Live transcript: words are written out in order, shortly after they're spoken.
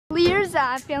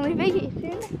is Family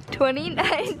Vacation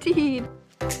 2019.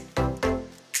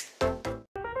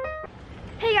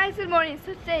 Hey guys, good morning.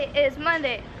 So today is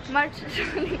Monday, March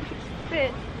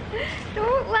 25th.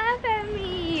 Don't laugh at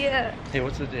me. Hey,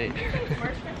 what's the date?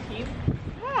 March 15th?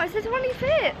 No, it's the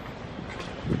 25th.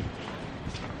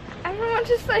 Everyone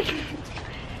just like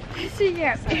pissing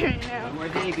at me right now. One more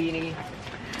day, Beanie.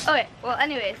 Okay, well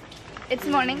anyways, it's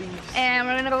morning and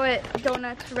we're gonna go get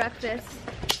donuts for breakfast.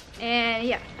 And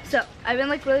yeah, so I've been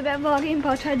like really bad vlogging, but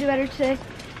I'll try to do better today.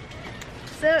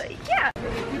 So yeah.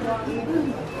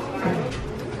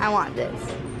 I want this.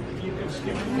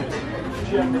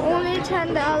 Only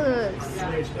 $10.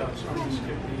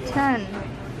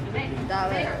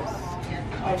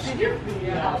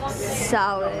 $10.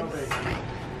 Solid.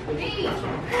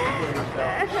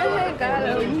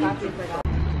 Got him.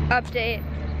 Update.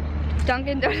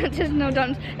 Dunkin' Donuts has no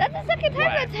donuts. That's the second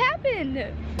time that's happened.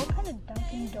 What kind of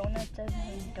Dunkin' Donuts doesn't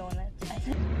have donuts?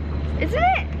 Isn't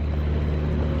it?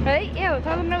 Right? Yeah, we're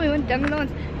talking about we went to Dunkin'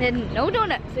 Donuts. They had no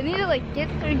donuts. They need to like get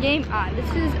their game on.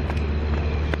 This is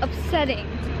upsetting.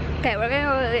 Okay, we're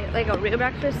gonna go like a real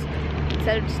breakfast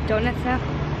instead of just donuts now.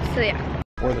 So yeah.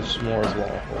 Or the s'mores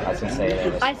waffle. I was gonna say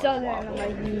that. I saw that and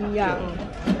I'm like, yeah.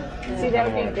 See,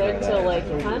 that would be good till like,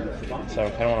 huh? So I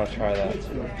kind of want to try that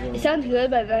too. It sounds good,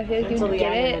 but I feel like you Until the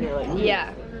get end, it. and then you're like,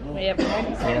 Yeah. Yep.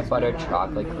 Peanut butter,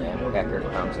 chocolate, graham cracker,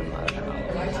 crumbs, and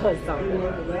marshmallow. Plus something.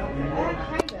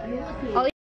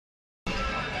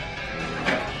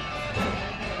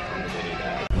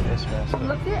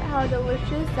 Look at how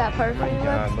delicious that parfait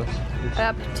looks.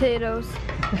 Potatoes.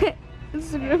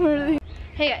 This is really.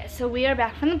 Hey guys, so we are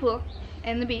back from the pool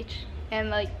and the beach and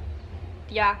like,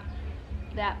 yeah,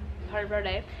 that part of our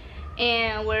day.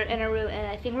 And we're in a room and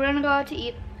I think we're gonna go out to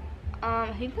eat.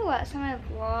 I think the last time I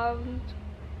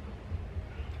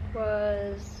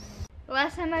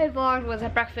vlogged was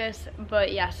at breakfast,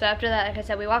 but yeah, so after that, like I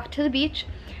said, we walked to the beach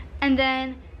and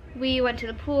then we went to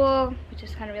the pool, we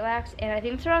just kind of relaxed, and I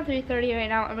think it's around 3:30 right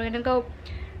now, and we're gonna go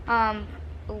a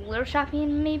little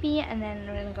shopping maybe, and then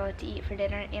we're gonna go out to eat for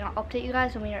dinner, and I'll update you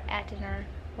guys when we are at dinner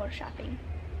or shopping.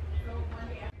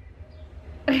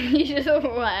 He just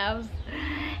laughs.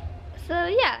 So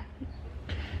yeah.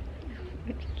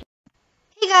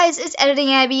 Hey guys, it's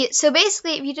Editing Abby. So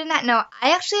basically, if you did not know,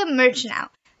 I actually have merch now.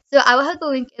 So I will have the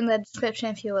link in the description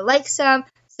if you would like some.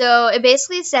 So it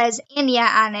basically says "and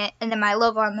yeah" on it, and then my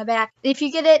logo on the back. If you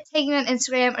get it, tag me on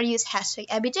Instagram or use hashtag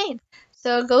AbbyJane.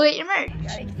 So go get your merch.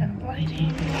 Yikes, that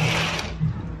lighting.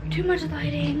 Too much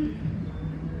lighting.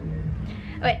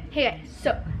 Okay, hey guys,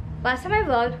 so last time I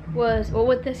vlogged was, well,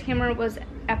 with this camera was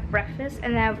at breakfast,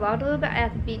 and then I vlogged a little bit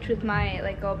at the beach with my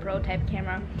like GoPro type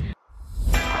camera.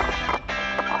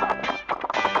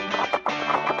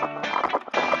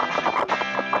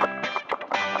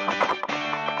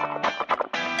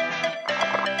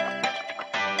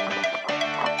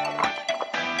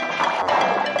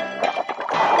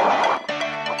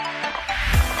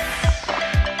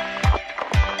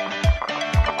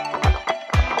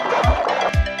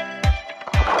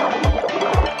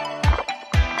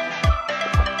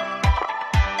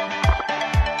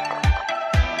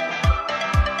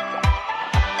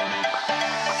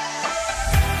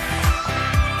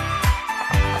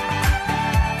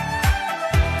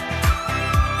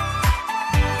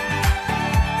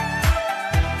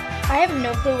 I have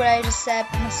no clue what I just said.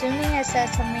 I'm assuming I said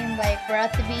something like we're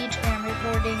at the beach and I'm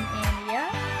recording and yeah.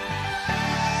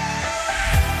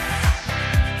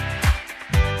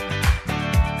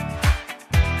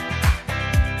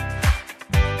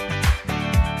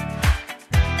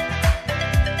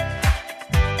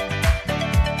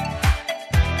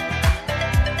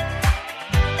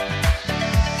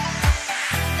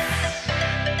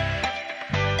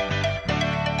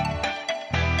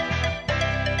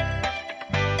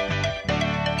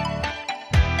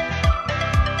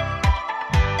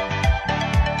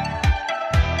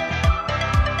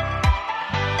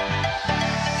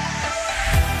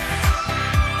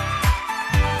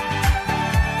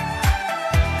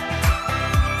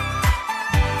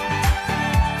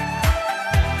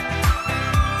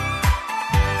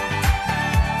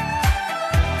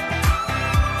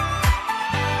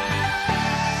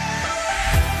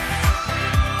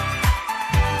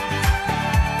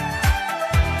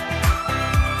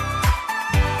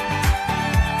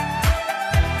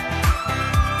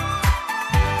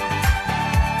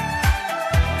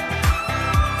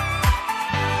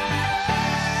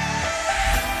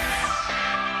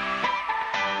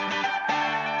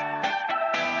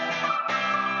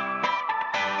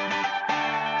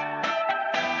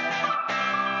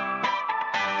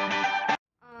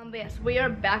 Yes, we are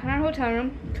back in our hotel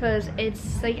room because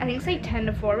it's like, I think it's like 10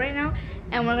 to 4 right now.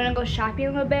 And we're gonna go shopping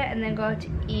a little bit and then go out to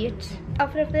eat.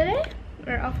 Outfit of the day?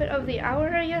 Or outfit of the hour,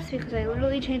 I guess, because I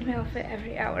literally change my outfit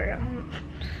every hour.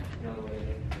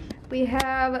 We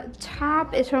have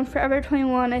top, it's from Forever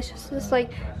 21. It's just this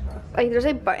like there's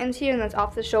like buttons here and that's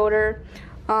off the shoulder.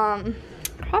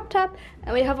 Crop top,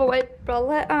 and we have a white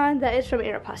bralette on that is from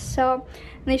Aeropostale.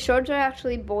 And these shorts are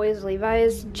actually boys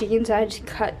Levi's jeans I just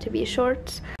cut to be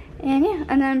shorts. And yeah,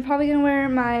 and then I'm probably gonna wear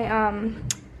my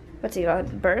what's it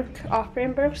called, Burke,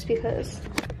 off-brand Burks, because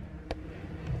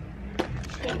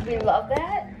we love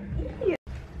that. Yeah.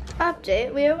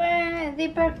 Update, we are wearing the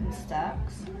Birkenstocks.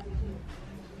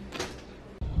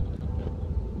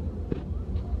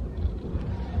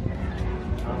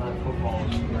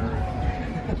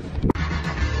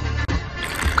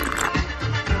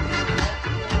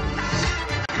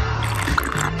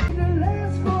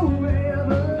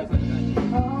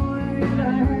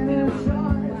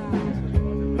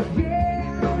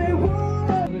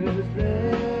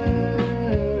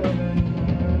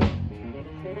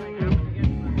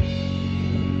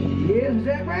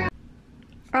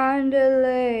 On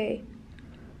delay.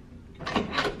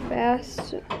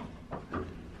 Fast.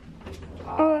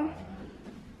 Oh,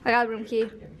 I got a room key.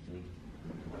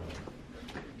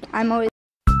 I'm always